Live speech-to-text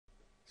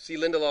See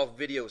Lindelof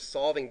video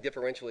solving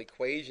differential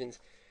equations.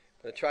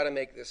 I'm going to try to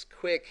make this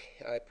quick.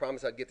 I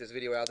promised I'd get this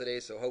video out today,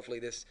 so hopefully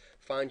this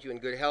finds you in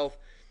good health.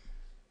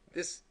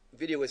 This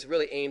video is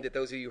really aimed at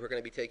those of you who are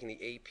going to be taking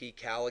the AP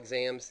Cal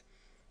exams.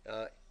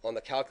 On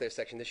the calculator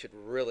section, this should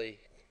really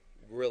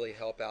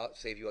help out,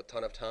 save you a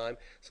ton of time.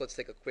 So let's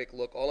take a quick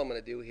look. All I'm going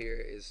to do here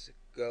is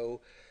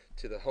go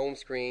to the home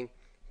screen,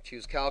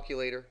 choose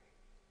calculator,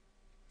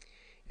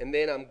 and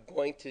then I'm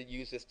going to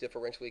use this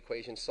differential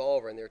equation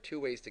solver, and there are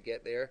two ways to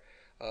get there.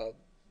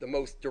 The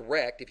most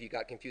direct, if you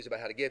got confused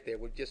about how to get there,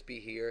 would just be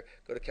here.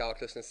 Go to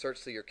calculus and search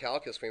through your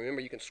calculus screen.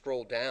 Remember, you can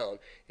scroll down,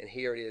 and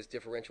here it is,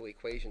 differential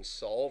equation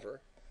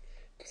solver.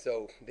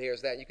 So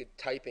there's that. You could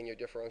type in your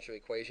differential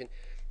equation.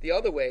 The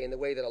other way, and the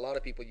way that a lot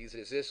of people use it,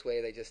 is this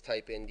way. They just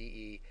type in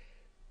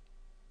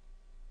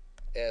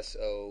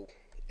DESOLVE.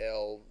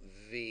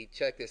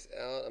 Check this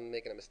out. I'm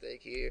making a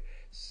mistake here.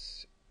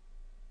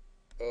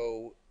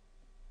 OLV.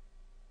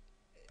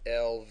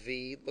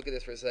 Look at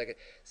this for a second.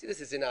 See,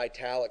 this is in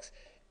italics.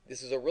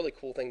 This is a really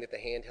cool thing that the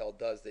handheld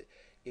does, that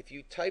if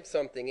you type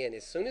something in,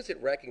 as soon as it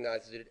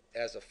recognizes it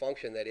as a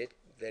function that it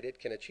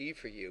can achieve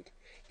for you,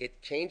 it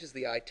changes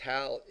the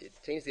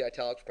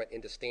italics print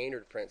into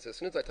standard print. So as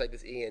soon as I type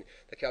this in,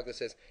 the calculus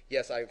says,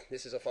 yes,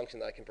 this is a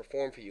function that I can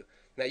perform for you.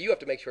 Now you have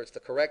to make sure it's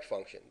the correct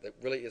function. That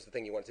really is the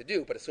thing you want it to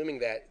do, but assuming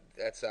that,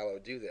 that's how I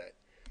would do that.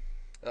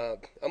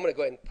 I'm going to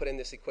go ahead and put in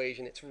this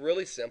equation. It's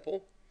really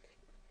simple.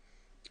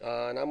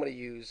 And I'm going to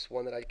use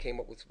one that I came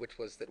up with, which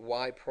was that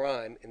y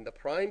prime. And the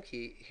prime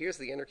key, here's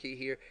the enter key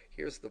here.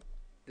 Here's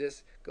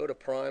this. Go to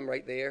prime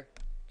right there.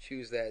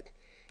 Choose that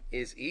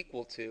is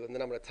equal to. And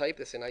then I'm going to type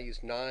this in. I use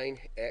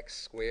 9x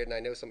squared. And I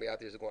know somebody out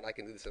there is going, I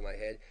can do this in my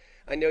head.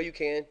 I know you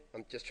can.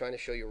 I'm just trying to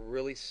show you a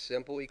really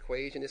simple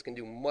equation. This can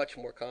do much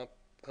more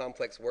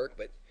complex work,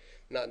 but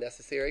not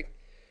necessary.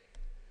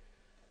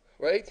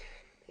 Right?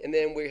 And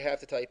then we have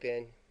to type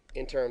in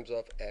terms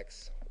of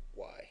x,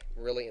 y.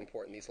 Really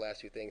important, these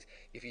last two things.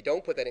 If you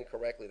don't put that in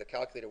correctly, the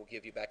calculator will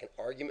give you back an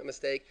argument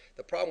mistake.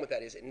 The problem with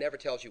that is it never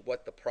tells you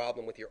what the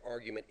problem with your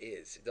argument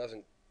is. It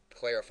doesn't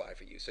clarify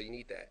for you, so you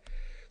need that.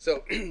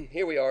 So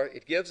here we are.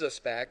 It gives us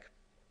back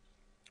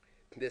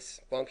this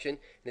function,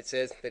 and it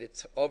says that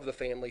it's of the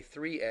family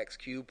 3x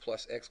cubed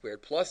plus x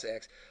squared plus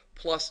x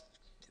plus,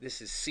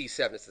 this is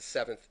C7. It's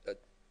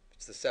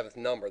the seventh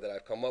number that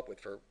I've come up with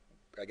for,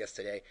 I guess,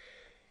 today.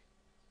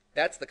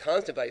 That's the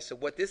constant value. So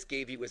what this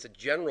gave you is a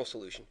general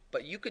solution.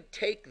 But you could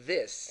take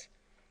this,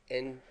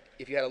 and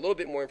if you had a little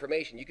bit more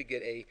information, you could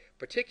get a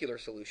particular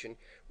solution.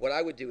 What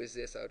I would do is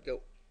this. I would go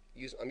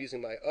I'm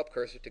using my up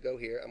cursor to go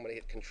here. I'm going to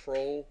hit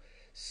Control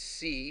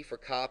C for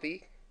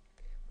copy.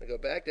 I'm going to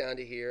go back down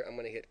to here. I'm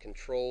going to hit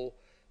Control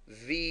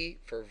V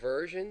for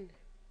version.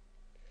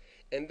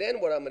 And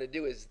then what I'm going to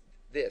do is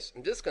this.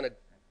 I'm just going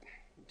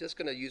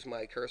to use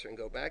my cursor and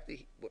go back to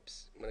I'm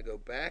going to go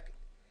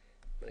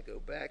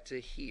back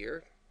to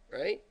here.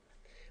 Right?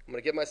 I'm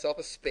going to give myself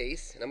a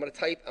space, and I'm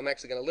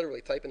actually going to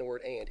literally type in the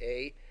word and,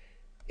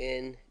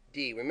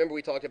 A-N-D. Remember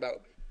we talked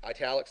about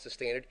italics to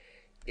standard.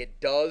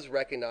 It does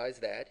recognize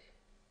that.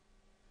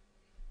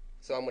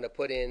 So I'm going to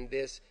put in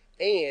this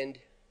and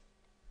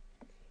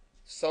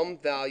some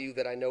value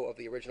that I know of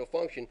the original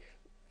function.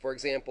 For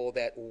example,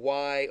 that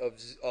y of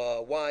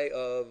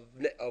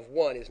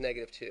 1 is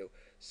 -2.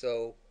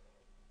 So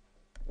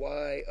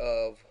y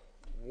of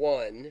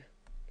 1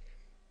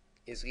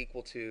 is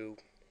equal to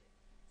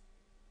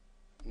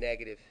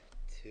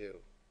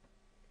 -2,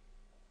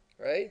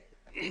 right?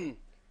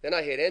 Then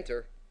I hit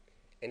enter,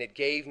 and it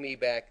gave me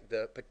back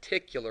the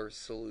particular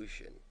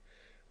solution,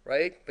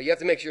 right? But you have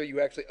to make sure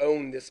you actually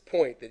own this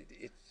point. That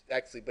it's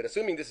actually, but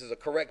assuming this is a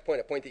correct point,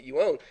 a point that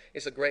you own,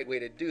 it's a great way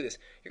to do this.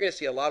 You're going to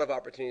see a lot of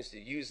opportunities to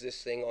use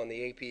this thing on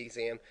the AP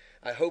exam.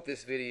 I hope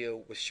this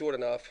video was short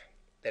enough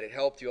that it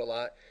helped you a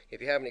lot.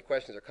 If you have any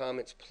questions or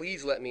comments,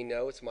 please let me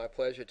know. It's my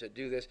pleasure to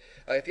do this.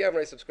 If you haven't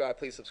already subscribed,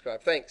 please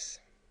subscribe.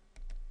 Thanks.